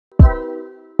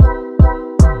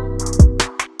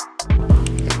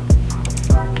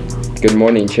Good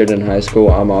morning, Sheridan High School.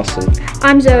 I'm Austin.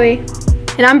 I'm Zoe.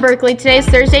 And I'm Berkeley. Today is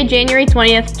Thursday, January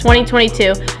 20th,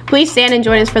 2022. Please stand and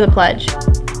join us for the pledge.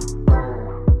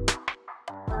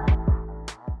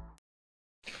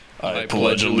 I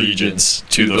pledge allegiance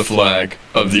to the flag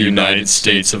of the United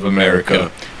States of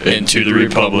America and to the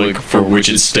republic for which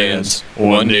it stands,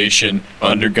 one nation,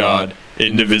 under God,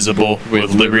 indivisible,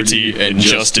 with liberty and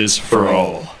justice for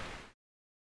all.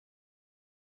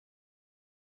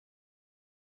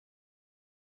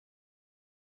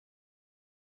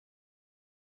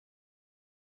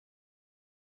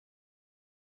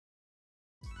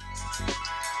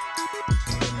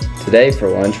 Today for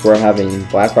lunch, we're having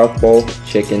Black Rock Bowl,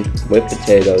 chicken with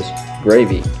potatoes,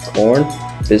 gravy, corn,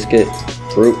 biscuit,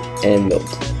 fruit, and milk.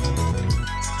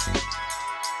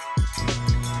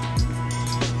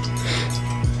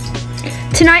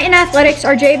 Tonight in athletics,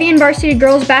 our JV and varsity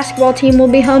girls basketball team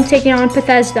will be home taking on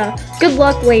Bethesda. Good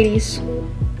luck, ladies.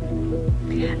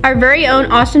 Our very own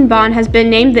Austin Bond has been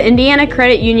named the Indiana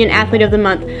Credit Union Athlete of the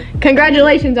Month.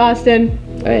 Congratulations, Austin.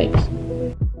 Thanks.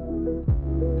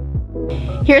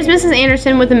 Here's Mrs.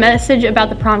 Anderson with a message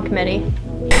about the prom committee.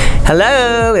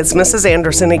 Hello, it's Mrs.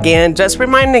 Anderson again. Just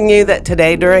reminding you that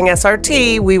today during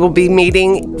SRT, we will be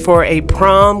meeting for a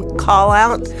prom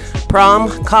call-out,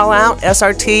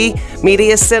 SRT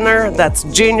Media Center. That's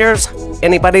juniors.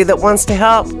 Anybody that wants to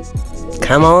help,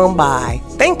 come on by.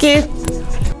 Thank you.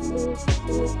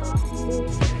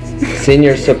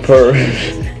 Senior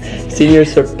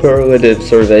superlative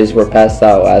surveys were passed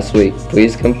out last week.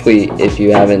 Please complete if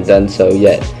you haven't done so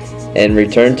yet. And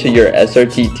return to your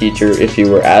SRT teacher if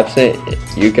you were absent.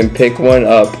 You can pick one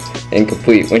up and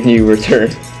complete when you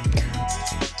return.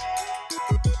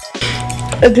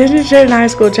 Attention Sheridan High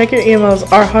School, check your emails.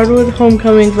 Our Hardwood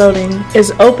Homecoming voting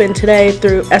is open today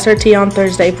through SRT on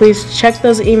Thursday. Please check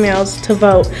those emails to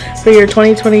vote for your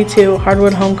 2022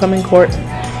 Hardwood Homecoming court.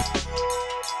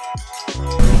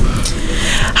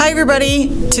 Hi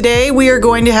everybody, today we are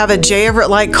going to have a J. Everett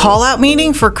Light call-out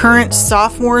meeting for current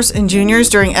sophomores and juniors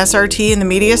during SRT in the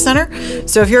Media Center.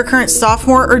 So if you're a current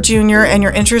sophomore or junior and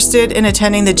you're interested in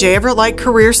attending the J. Everett Light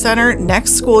Career Center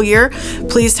next school year,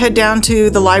 please head down to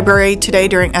the library today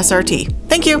during SRT.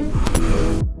 Thank you.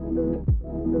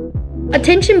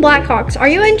 Attention Blackhawks, are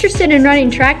you interested in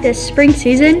running track this spring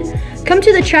season? Come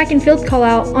to the track and field call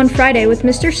out on Friday with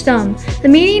Mr. Stum. The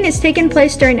meeting is taking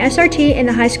place during SRT in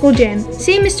the high school gym.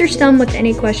 See Mr. Stum with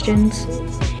any questions.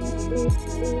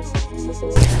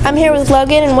 I'm here with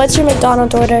Logan, and what's your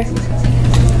McDonald's order?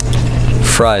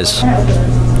 Fries.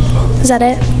 Is that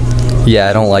it? Yeah,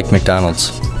 I don't like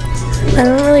McDonald's. I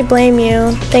don't really blame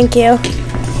you. Thank you.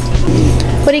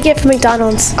 What do you get from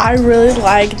McDonald's? I really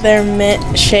like their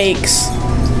mint shakes.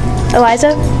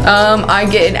 Eliza? I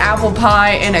get an apple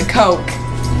pie and a Coke.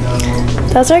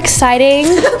 Those are exciting.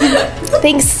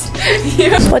 Thanks.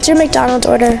 Yeah. What's your McDonald's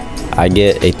order? I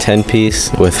get a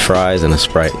 10-piece with fries and a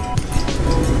Sprite.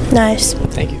 Nice.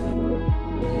 Thank you.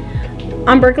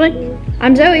 I'm Berkeley.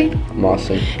 I'm Zoe. I'm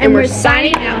Austin. And we're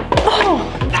signing out.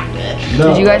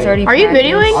 Did you guys already? Are you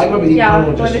videoing? Yeah.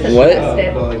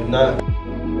 What?